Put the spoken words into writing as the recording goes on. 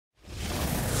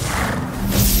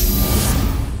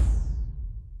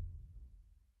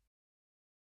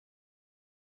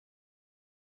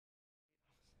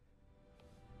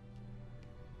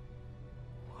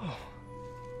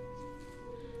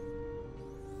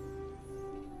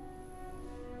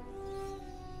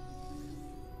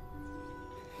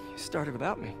started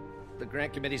without me. The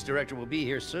grant committee's director will be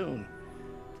here soon.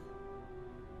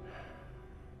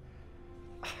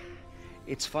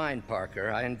 It's fine,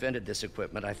 Parker. I invented this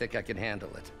equipment. I think I can handle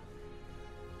it.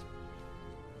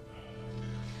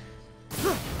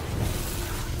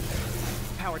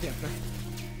 Power dampener.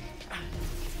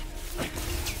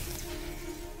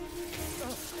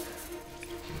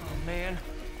 Oh, man.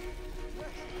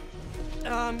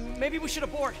 Maybe we should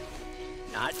abort.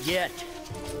 Not yet.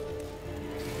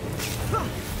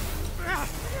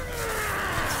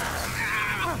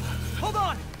 Hold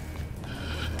on!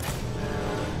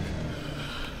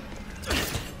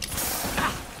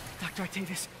 Dr.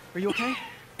 Octavius, are you okay?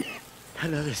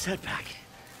 Another setback.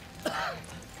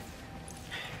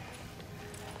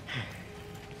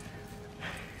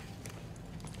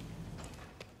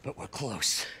 But we're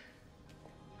close.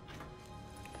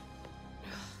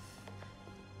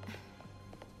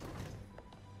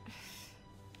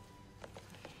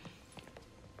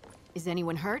 Is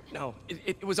anyone hurt? No,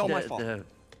 it was all my fault. The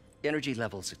energy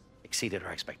levels exceeded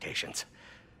our expectations.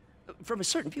 From a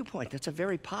certain viewpoint, that's a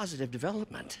very positive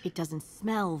development. It doesn't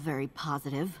smell very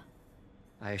positive.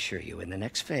 I assure you, in the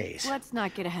next phase... Let's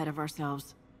not get ahead of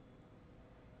ourselves.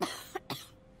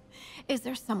 Is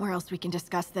there somewhere else we can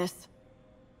discuss this?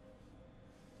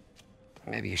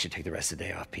 Maybe you should take the rest of the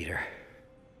day off, Peter.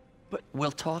 But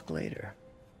we'll talk later.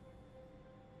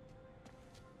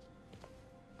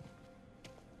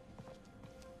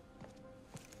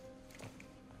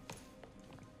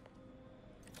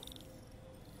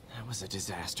 that was a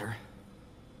disaster.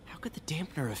 How could the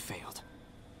dampener have failed?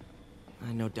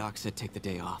 I know Doc said take the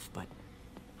day off, but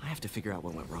I have to figure out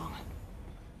what went wrong.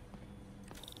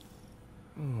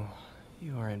 Ooh,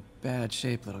 you are in bad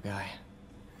shape, little guy.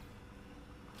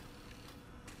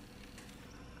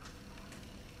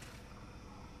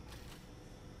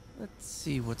 Let's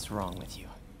see what's wrong with you.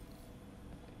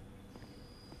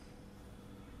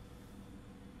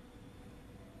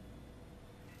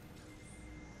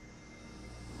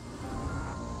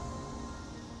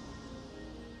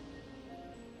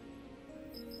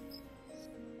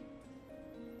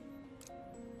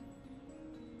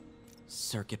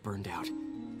 Circuit burned out.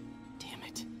 Damn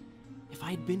it. If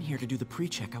I had been here to do the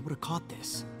pre-check, I would have caught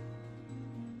this.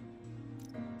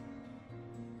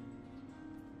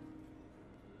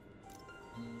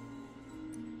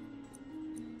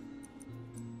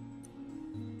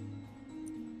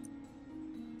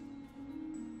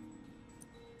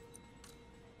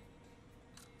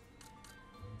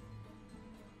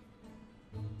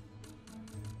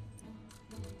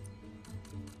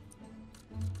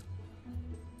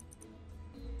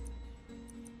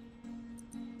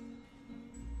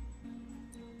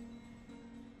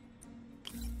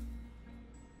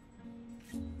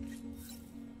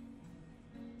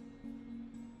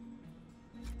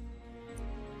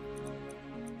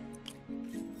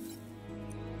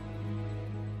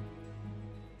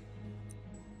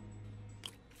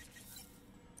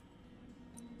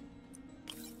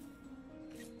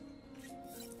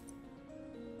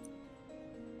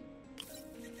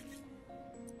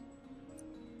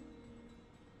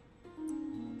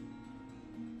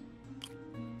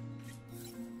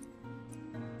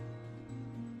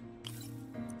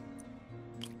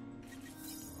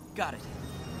 Got it.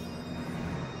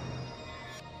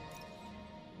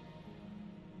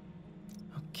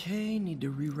 Okay, need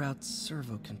to reroute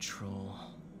servo control.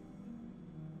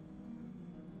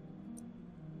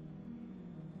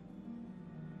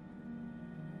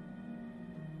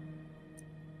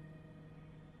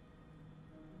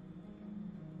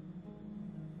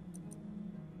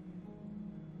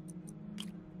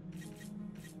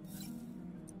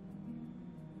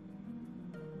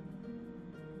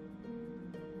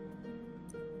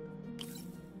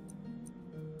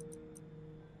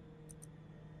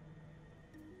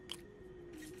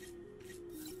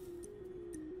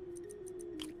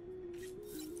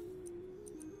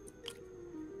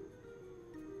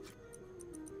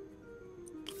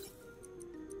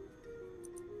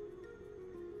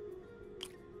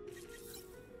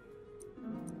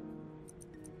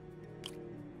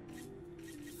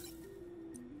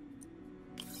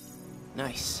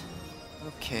 Nice.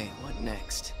 Okay, what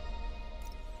next?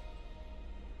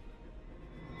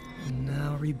 And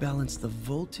now rebalance the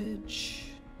voltage.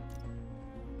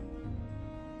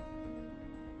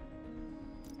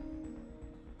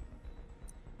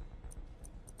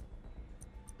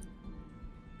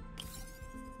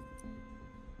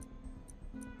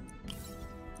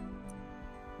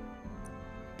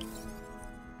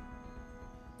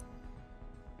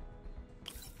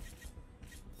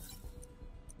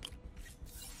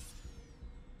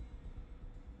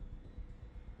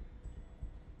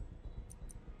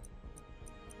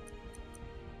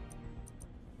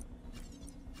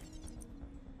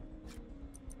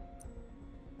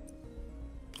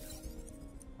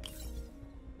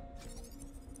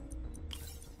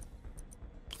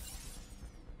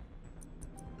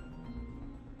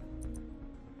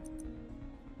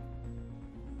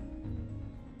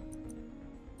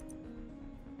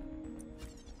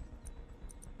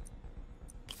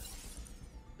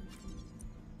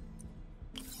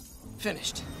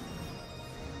 Finished.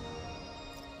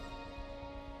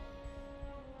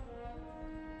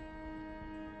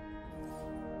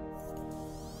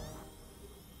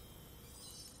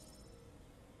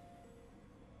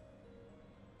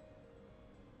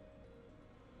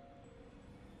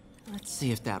 Let's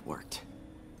see if that worked.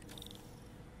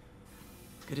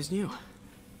 Good as new.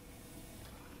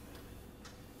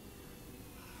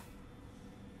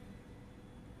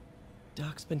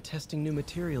 Doc's been testing new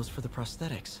materials for the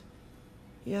prosthetics.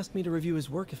 He asked me to review his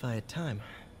work if I had time.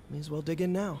 May as well dig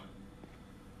in now.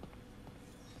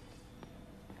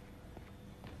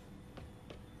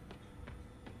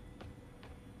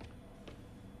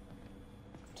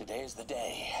 Today's the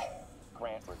day.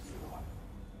 Grant review.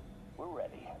 We're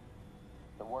ready.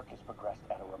 The work has progressed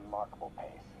at a remarkable pace.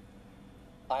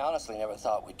 I honestly never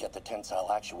thought we'd get the tensile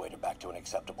actuator back to an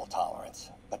acceptable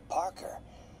tolerance. But Parker,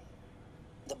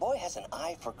 the boy has an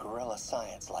eye for guerrilla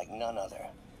science like none other.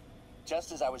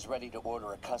 Just as I was ready to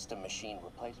order a custom machine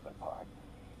replacement part,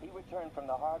 he returned from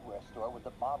the hardware store with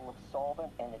a bottle of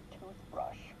solvent and a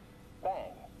toothbrush.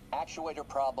 Bang. Actuator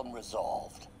problem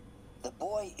resolved. The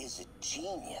boy is a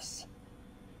genius.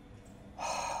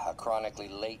 A chronically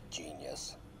late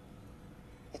genius.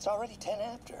 It's already 10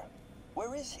 after.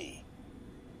 Where is he?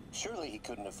 Surely he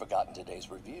couldn't have forgotten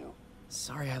today's review.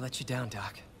 Sorry I let you down,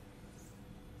 Doc.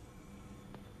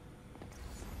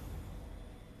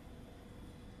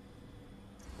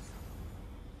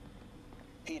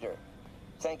 Peter,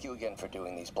 thank you again for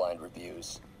doing these blind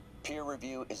reviews. Peer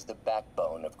review is the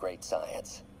backbone of great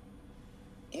science.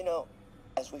 You know,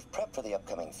 as we've prepped for the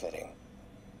upcoming fitting,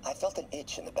 I felt an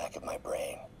itch in the back of my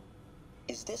brain.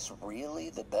 Is this really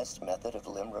the best method of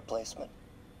limb replacement?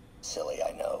 Silly,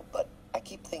 I know, but I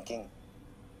keep thinking,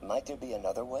 might there be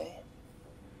another way?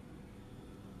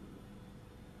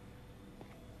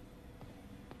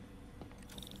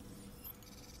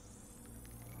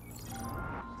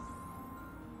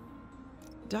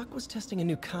 Doc was testing a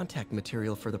new contact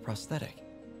material for the prosthetic.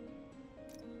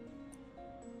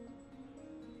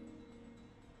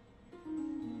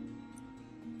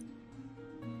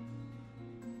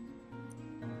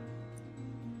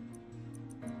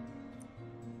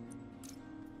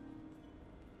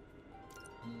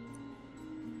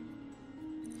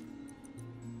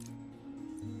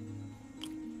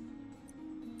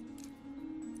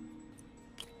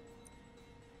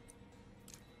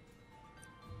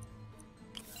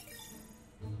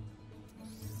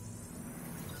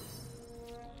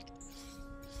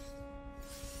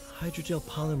 Hydrogel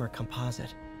polymer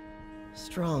composite.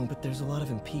 Strong, but there's a lot of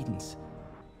impedance.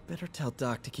 Better tell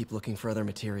Doc to keep looking for other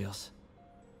materials.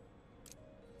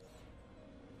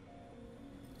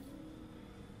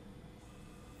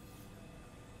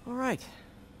 All right.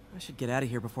 I should get out of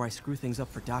here before I screw things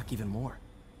up for Doc even more.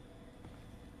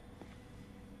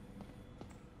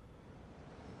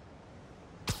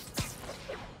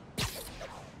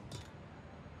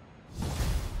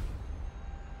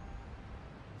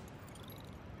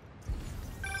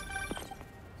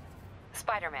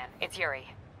 Spider-Man, it's Yuri.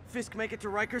 Fisk make it to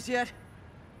Rikers yet?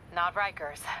 Not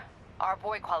Rikers. Our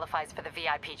boy qualifies for the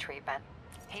VIP treatment.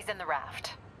 He's in the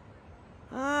raft.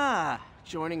 Ah,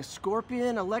 joining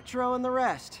Scorpion, Electro, and the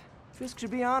rest. Fisk should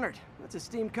be honored. That's a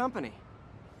steamed company.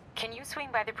 Can you swing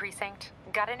by the precinct?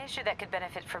 Got an issue that could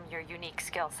benefit from your unique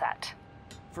skill set.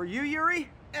 For you, Yuri?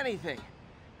 Anything.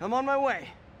 I'm on my way.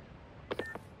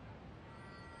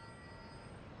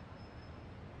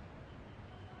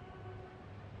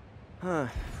 Huh.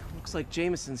 Looks like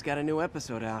Jameson's got a new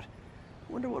episode out.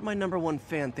 Wonder what my #1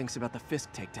 fan thinks about the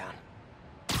Fisk takedown.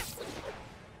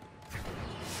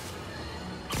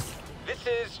 This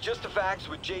is Just the Facts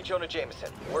with J. Jonah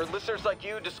Jameson, where listeners like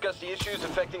you discuss the issues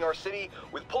affecting our city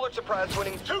with Pulitzer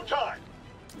Prize-winning two-time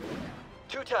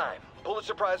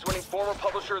Pulitzer Prize-winning former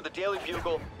publisher of the Daily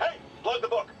Bugle. Hey, plug the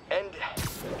book.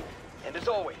 And as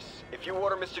always, if you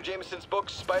order Mr. Jameson's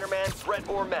books, Spider-Man, Threat,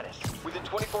 or Menace, within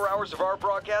 24 hours of our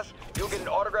broadcast, you'll get an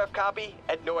autographed copy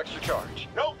at no extra charge.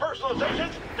 No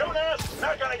personalizations, don't ask,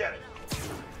 not gonna get it.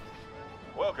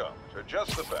 Welcome to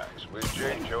Just the Facts with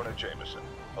J. Jonah Jameson,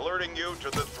 alerting you to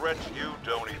the threats you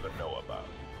don't even know about.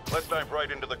 Let's dive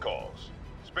right into the calls.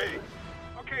 Speak.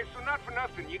 Okay, so not for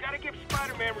nothing, you gotta give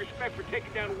Spider-Man respect for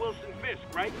taking down Wilson Fisk,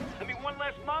 right? I mean, one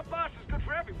less mob boss is good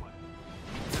for everyone.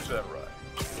 Is that right?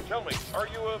 Tell me, are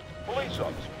you a police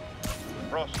officer?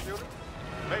 Prosecutor?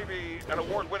 Maybe an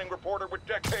award-winning reporter with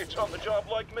decades on the job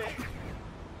like me?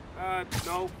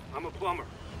 No, I'm a plumber.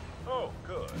 Oh,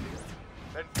 good.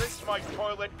 Then fix my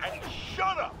toilet and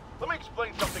shut up! Let me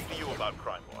explain something to you about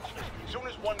crime bosses. As soon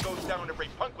as one goes down, every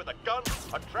punk with a gun,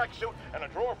 a tracksuit, and a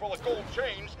drawer full of gold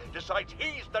chains decides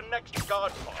he's the next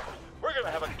godfather. We're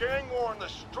gonna have a gang war in the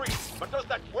street, but does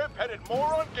that web-headed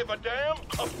moron give a damn?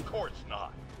 Of course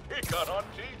not. He got on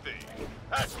TV.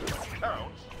 That's what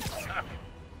counts.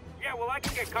 Yeah, well, I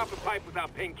can get copper pipe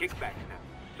without paying kickbacks now.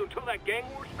 So until that gang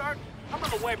war starts, I'm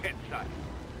on the webhead side.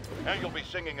 And you'll be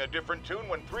singing a different tune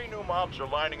when 3 new mobs are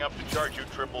lining up to charge you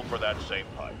triple for that same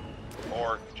pipe.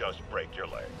 Or just break your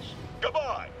legs.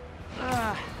 Goodbye!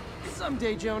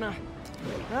 Someday, Jonah.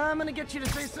 I'm gonna get you to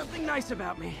say something nice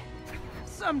about me.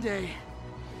 Someday.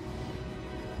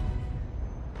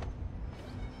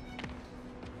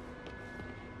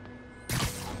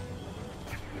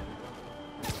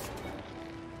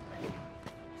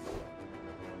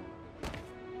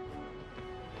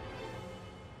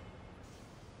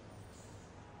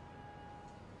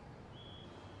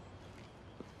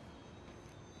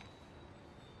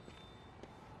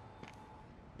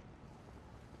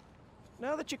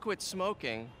 Now that you quit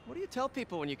smoking, what do you tell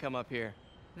people when you come up here?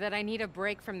 That I need a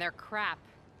break from their crap.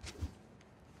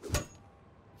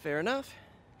 Fair enough.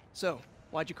 So,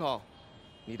 why'd you call?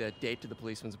 Need a date to the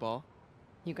policeman's ball?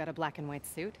 You got a black and white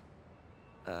suit?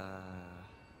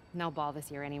 No ball this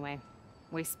year anyway.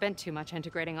 We spent too much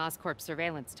integrating Oscorp's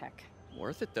surveillance tech.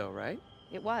 Worth it though, right?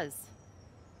 It was.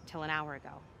 Until an hour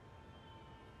ago.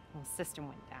 The system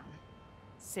went down.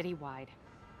 Citywide.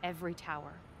 Every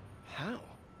tower. How?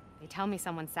 They tell me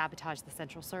someone sabotaged the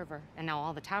central server, and now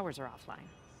all the towers are offline.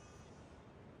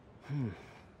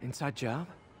 Inside job?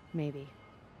 Maybe.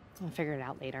 I'll figure it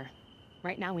out later.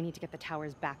 Right now, we need to get the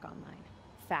towers back online.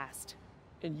 Fast.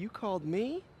 And you called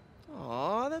me?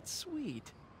 Aw, that's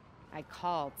sweet. I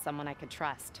called someone I could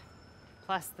trust.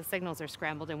 Plus, the signals are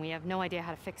scrambled, and we have no idea how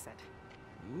to fix it.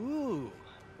 Ooh.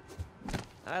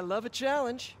 I love a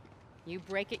challenge. You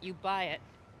break it, you buy it.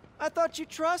 I thought you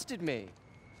trusted me.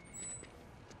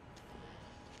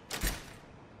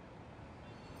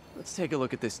 Let's take a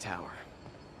look at this tower.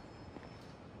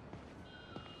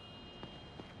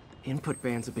 Input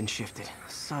bands have been shifted.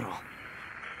 Subtle.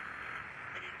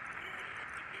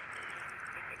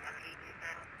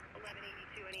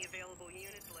 Any available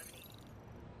units?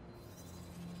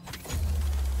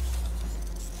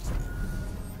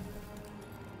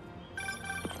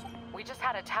 We just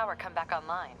had a tower come back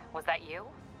online. Was that you?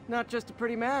 Not just a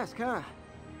pretty mask, huh?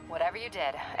 Whatever you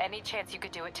did, any chance you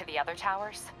could do it to the other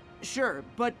towers? Sure,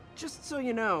 but just so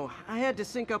you know, I had to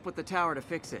sync up with the tower to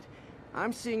fix it.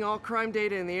 I'm seeing all crime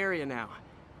data in the area now.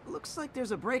 Looks like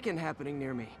there's a break-in happening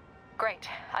near me. Great.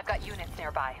 I've got units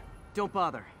nearby. Don't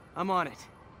bother. I'm on it.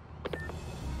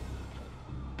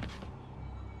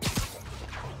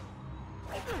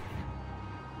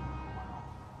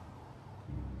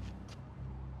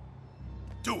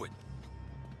 Do it!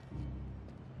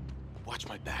 Watch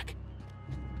my back.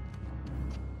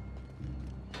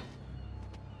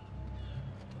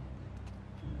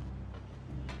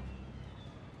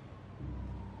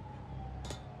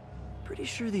 Pretty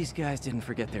sure these guys didn't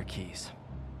forget their keys.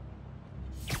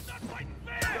 Yo,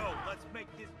 let's make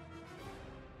this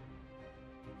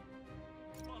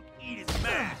punk eat his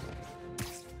mask.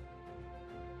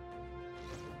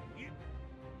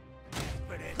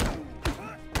 But it.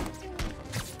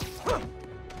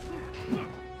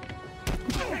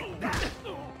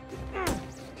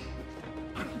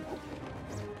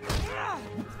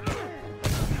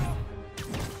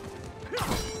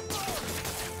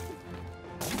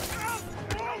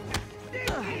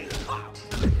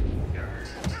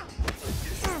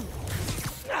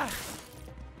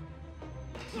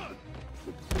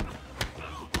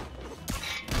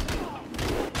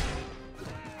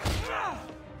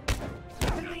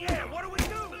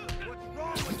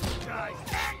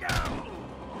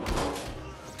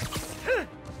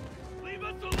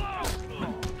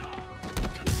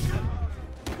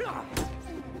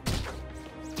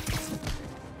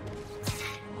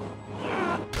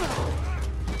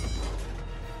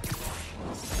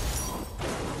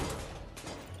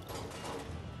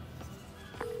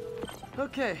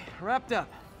 Okay, wrapped up.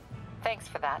 Thanks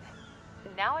for that.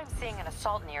 Now I'm seeing an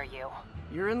assault near you.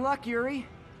 You're in luck, Yuri.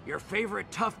 Your favorite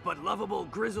tough but lovable,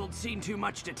 grizzled,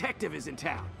 seen-too-much detective is in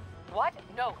town. What?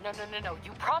 No.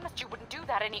 You promised you wouldn't do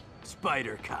that any—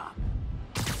 Spider Cop.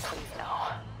 Please, no.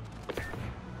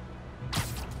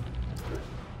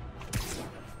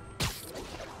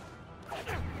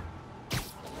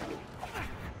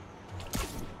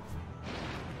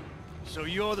 So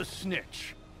you're the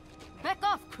snitch. Back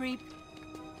off, creep.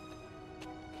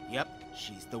 Yep,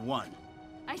 she's the one.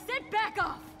 I said back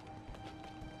off!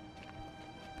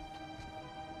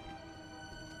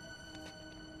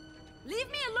 Leave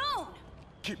me alone!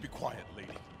 Keep it quiet, lady.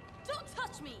 Don't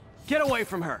touch me! Get away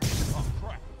from her! Oh,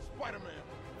 crap. Spider-Man.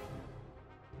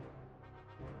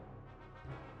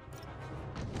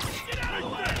 Get out of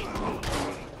the way!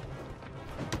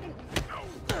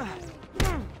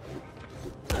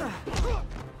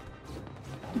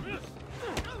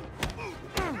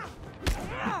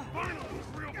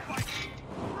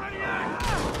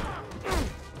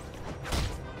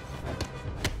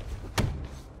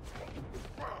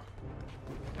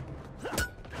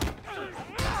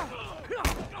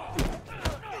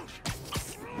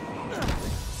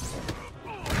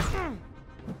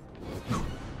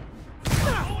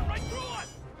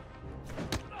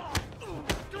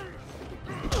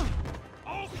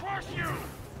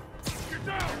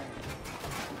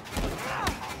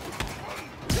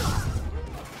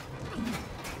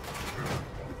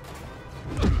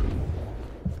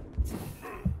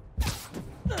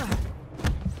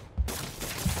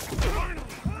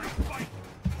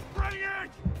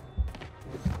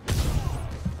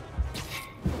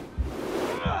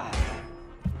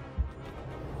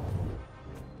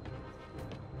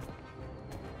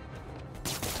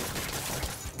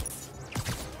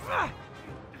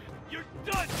 You're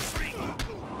done, Freak!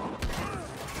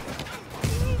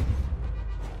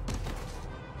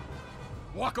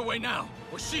 Walk away now,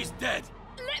 or she's dead!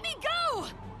 Let me go!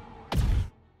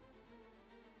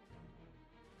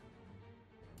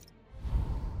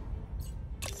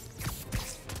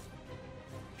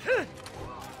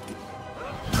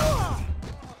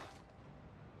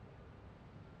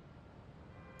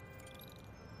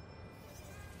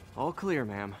 All clear,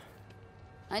 ma'am.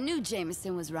 I knew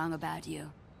Jameson was wrong about you.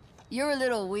 You're a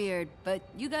little weird, but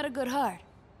you got a good heart.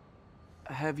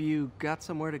 Have you got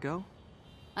somewhere to go?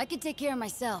 I can take care of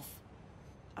myself.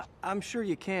 I'm sure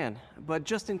you can, but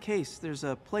just in case, there's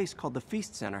a place called the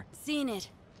Feast Center. Seen it.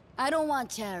 I don't want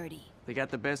charity. They got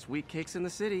the best wheat cakes in the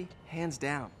city, hands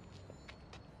down.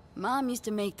 Mom used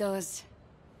to make those.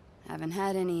 Haven't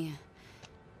had any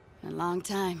in a long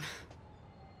time.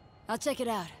 I'll check it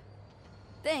out.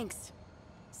 Thanks,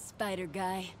 Spider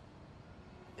Guy.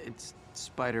 It's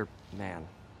Spider-Man.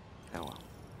 Oh well.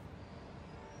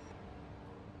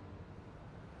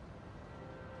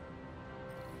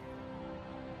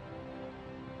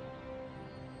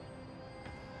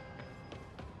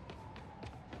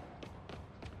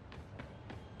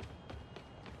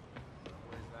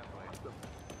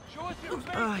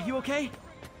 You okay?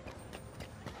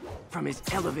 From his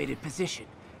elevated position,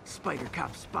 Spider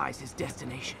Cop spies his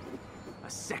destination. A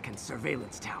second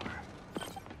surveillance tower.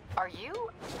 Are you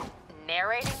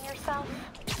narrating yourself?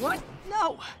 What?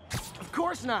 No! Of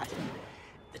course not!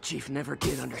 The chief never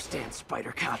did understand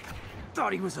Spider Cop.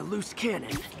 Thought he was a loose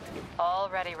cannon.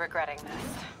 Already regretting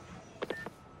this.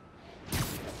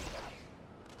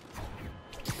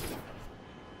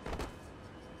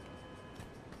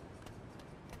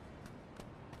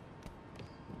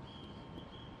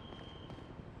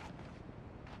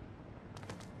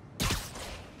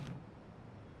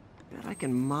 Bet I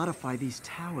can modify these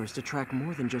towers to track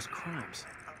more than just crimes.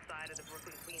 Outside of the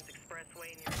Brooklyn-Queens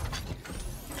Expressway near...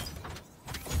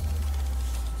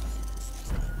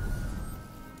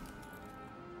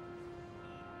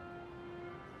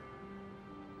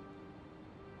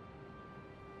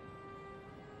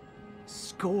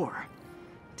 Score!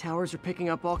 Towers are picking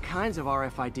up all kinds of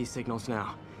RFID signals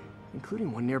now,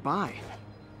 including one nearby.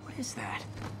 What is that?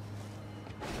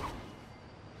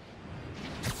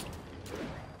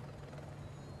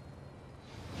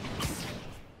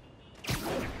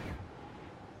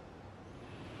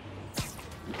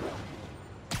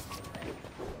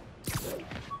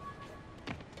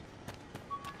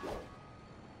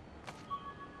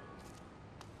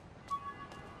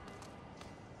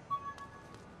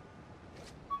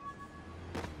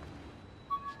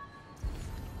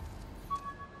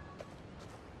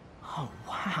 Oh,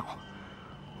 wow.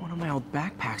 One of my old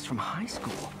backpacks from high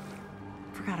school.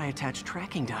 Forgot I attached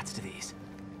tracking dots to these.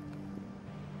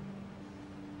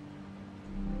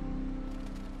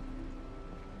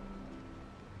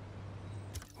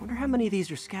 Wonder how many of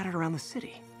these are scattered around the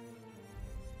city.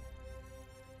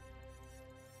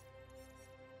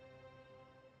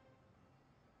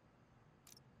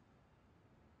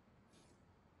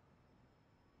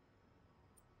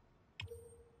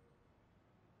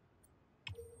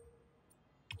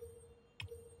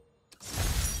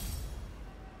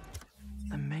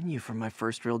 The menu from my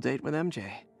first real date with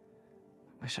MJ.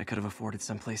 Wish I could have afforded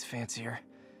someplace fancier.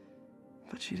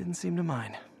 But she didn't seem to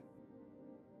mind.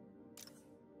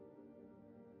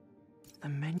 The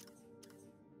menu...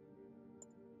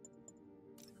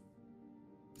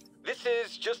 This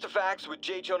This is Just the Facts with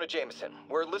J. Jonah Jameson,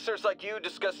 where listeners like you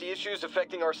discuss the issues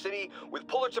affecting our city with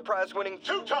Pulitzer Prize-winning...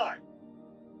 Two-time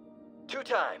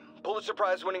Pulitzer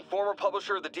Prize-winning former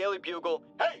publisher of the Daily Bugle...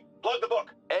 Hey, plug the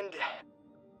book! And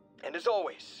as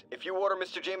always, if you order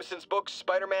Mr. Jameson's book,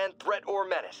 Spider-Man, Threat or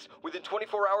Menace, within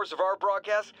 24 hours of our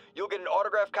broadcast, you'll get an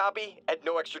autographed copy at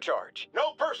no extra charge.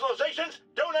 No personalizations,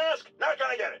 don't ask, not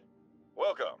gonna get it.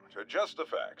 Welcome to Just the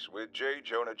Facts with J.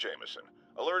 Jonah Jameson,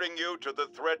 alerting you to the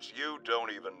threats you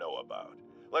don't even know about.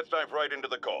 Let's dive right into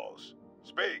the calls.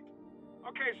 Speak.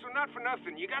 Okay, so not for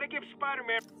nothing. You gotta give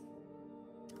Spider-Man...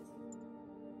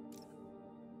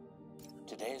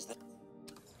 Today's the...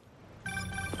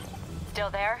 Still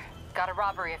there? Got a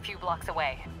robbery a few blocks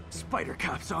away. Spider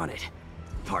Cop's on it.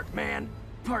 Part man,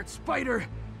 part spider,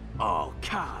 all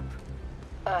cop.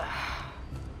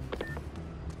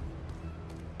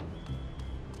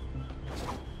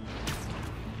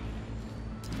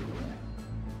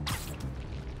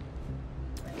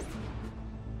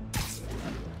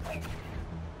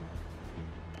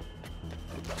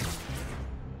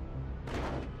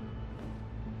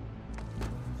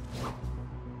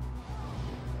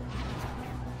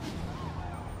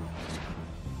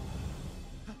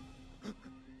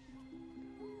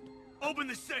 Open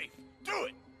the safe! Do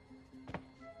it!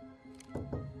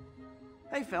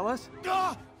 Hey, fellas.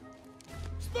 Ah!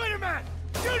 Spider-Man!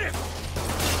 Shoot him!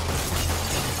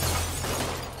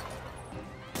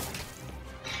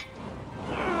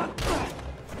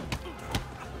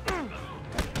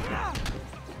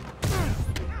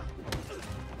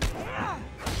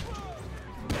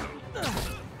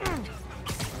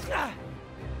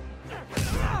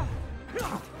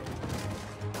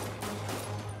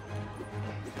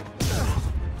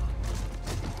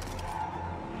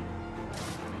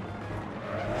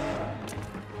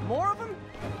 More of them?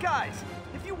 Guys,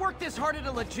 if you worked this hard at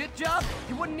a legit job,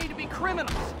 you wouldn't need to be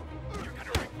criminals. You're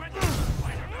gonna regret this,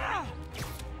 Spider-Man!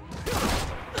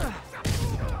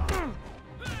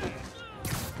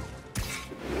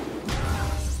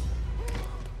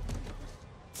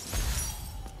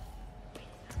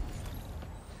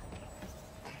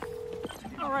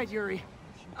 All right, Yuri.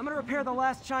 I'm gonna repair the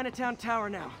last Chinatown tower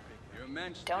now.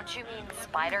 Don't you mean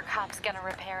Spider Cop's gonna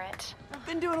repair it? I've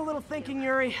been doing a little thinking,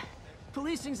 Yuri.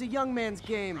 Policing's a young man's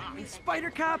game. And Spider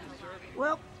Cop,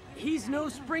 well, he's no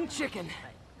spring chicken.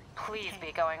 Please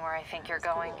be going where I think you're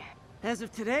going. As of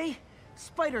today,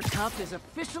 Spider Cop is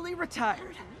officially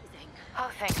retired. Oh,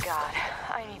 thank God.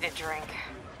 I need a drink.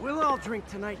 We'll all drink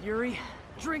tonight, Yuri.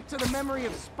 Drink to the memory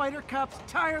of Spider Cop's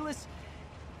tireless...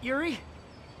 Yuri?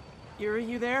 Yuri,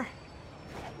 you there?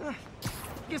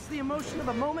 Guess the emotion of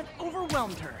the moment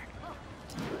overwhelmed her.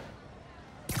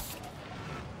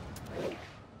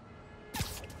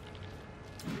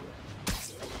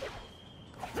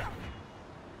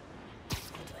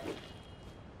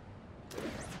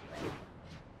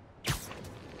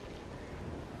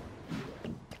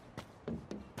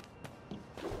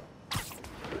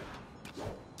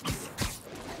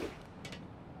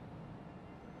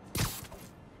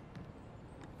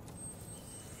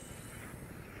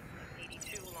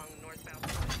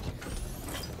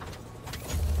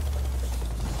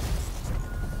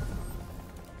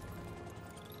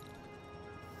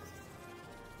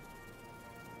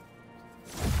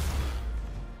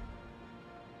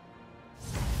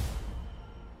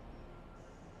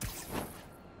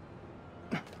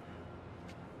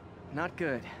 Not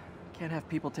good. Can't have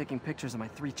people taking pictures of my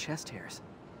 3 chest hairs.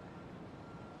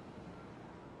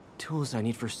 Tools I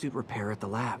need for suit repair at the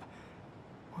lab.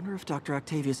 Wonder if Dr.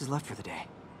 Octavius has left for the day.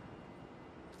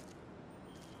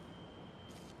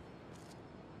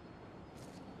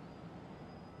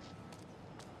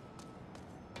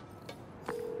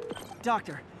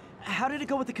 Doctor, how did it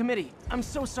go with the committee? I'm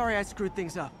so sorry I screwed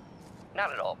things up.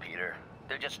 Not at all, Peter.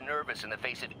 They're just nervous in the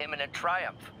face of imminent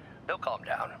triumph. They'll calm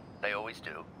down. They always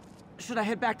do. Should I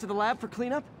head back to the lab for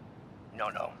cleanup?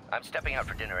 No. I'm stepping out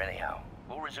for dinner anyhow.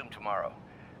 We'll resume tomorrow.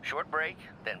 Short break,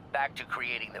 then back to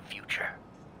creating the future.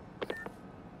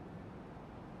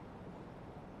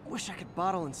 Wish I could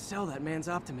bottle and sell that man's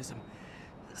optimism.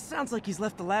 Sounds like he's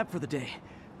left the lab for the day.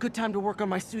 Good time to work on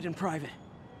my suit in private.